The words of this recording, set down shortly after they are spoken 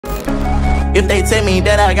If they tell me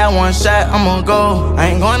that I got one shot, I'ma go.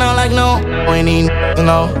 I ain't going out like no, when these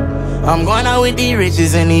know. I'm going out with these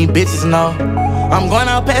riches and these bitches know. I'm going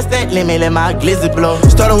out past that limit, let my glizzy blow.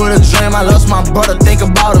 Started with a dream, I lost my brother, think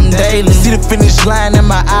about him daily. See the finish line in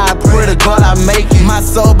my eye, pray to God I make it. My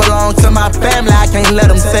soul belongs to my family, I can't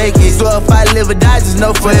let them take it. So if I live or die, just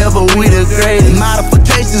know forever we the greatest.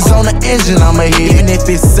 Modifications on the engine, I'ma hit. Even if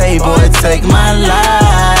it's save or it take my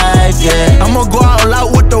life, yeah. I'ma go all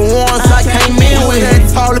out with the ones I came in with.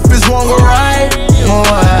 That tall if it's wrong or right.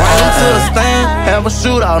 Right into a stand, have a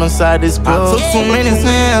shootout inside this club. I took too many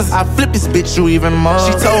hands, I flipped this bitch you even more.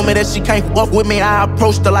 She told me that she can't fuck with me, I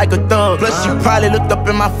approached her like a thug. Plus she probably looked up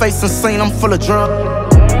in my face and seen I'm full of drugs.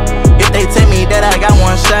 If they tell me that I got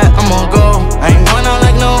one shot, I'ma go. I ain't going out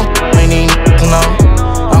like no, when these know.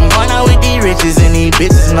 I'm going out with these riches and these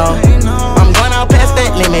bitches know. I'm going out past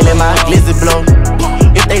that limit, let my glizzy blow.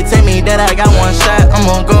 If they tell me that I got one shot,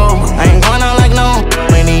 I'ma go. I ain't going out like no,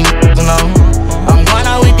 when these know. I'm going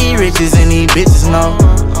out with these riches and these bitches know.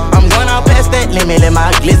 I'm going out past that limit, let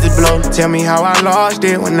my glizzy blow. Tell me how I lost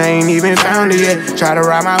it when they ain't even found it yet. Try to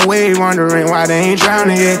ride my wave, wondering why they ain't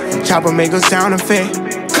drowning yet. Chopper make a sound effect.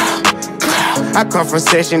 I come from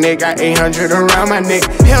session, they got 800 around my neck.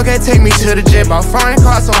 Hellcat take me to the jet, bought foreign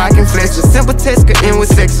car so I can flex. Just simple test could end with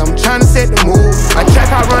sex, I'm tryna set the mood. My track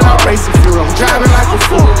I run out racing fuel, I'm driving like a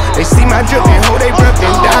fool. They see my drip and hold they breath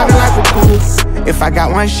and diving like a pool. If I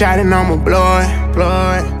got one shot and I'ma blow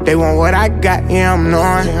it. They want what I got, yeah I'm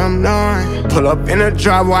knowing. Pull up in a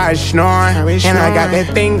drop while I snoring. And I got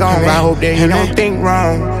that thing going, I hope that he don't think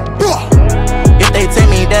wrong. If they tell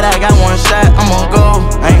me that I got one shot, I'ma go.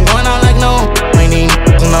 I ain't going out like no, when these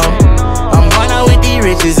know. I'm going out with these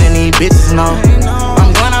riches and these bitches know.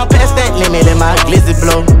 I'm going out past that limit, let my glizzy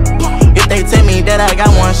blow. If they tell me that I got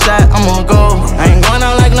one shot, I'ma go. I ain't going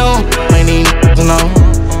out like no, when these know.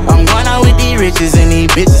 I'm going out with these riches and these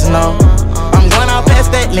bitches know. I'm going out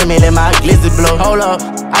past that limit, let my glizzy blow. Hold up,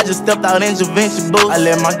 I just stepped out intervention booth. I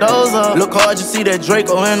let my doors up. Look hard, you see that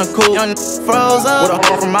Draco in the coupe. Young froze up. With a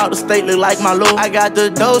hoe from out the state, look like my Lou. I got the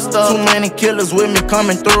dough stuff. Too many killers with me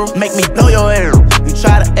coming through. Make me blow your hair. You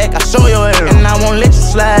try to act, I show your hair. And I won't let you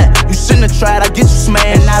slide. You shouldn't have tried, I get you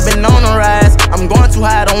smashed. And I've been on the rise. I'm going too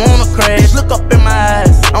high, I don't wanna crash. Look up in my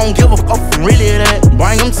eyes. I don't give a fuck from really that.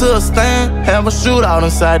 Bring them to a stand, have a shootout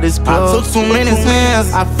inside this club. I took too many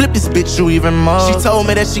hands, I flipped this bitch you even more. She told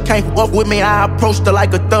me that she can't fuck with me, I approached her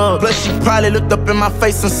like a thug. Plus she probably looked up in my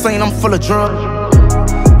face and seen I'm full of drugs.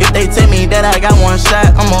 If they tell me that I got one shot,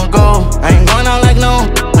 I'ma go. I ain't going out like no,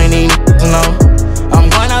 when these know. I'm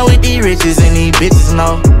going out with these riches and these bitches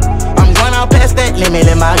know. I'm going out past that limit,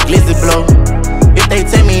 let my glizzy blow. If they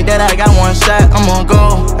tell me that I got one shot, I'ma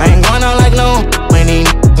go. I ain't going out like no, when these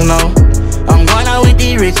know. I'm going out with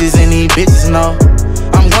these riches and these bitches know.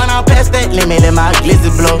 I'm going out past that limit, let my glizzy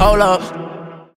blow. Hold up.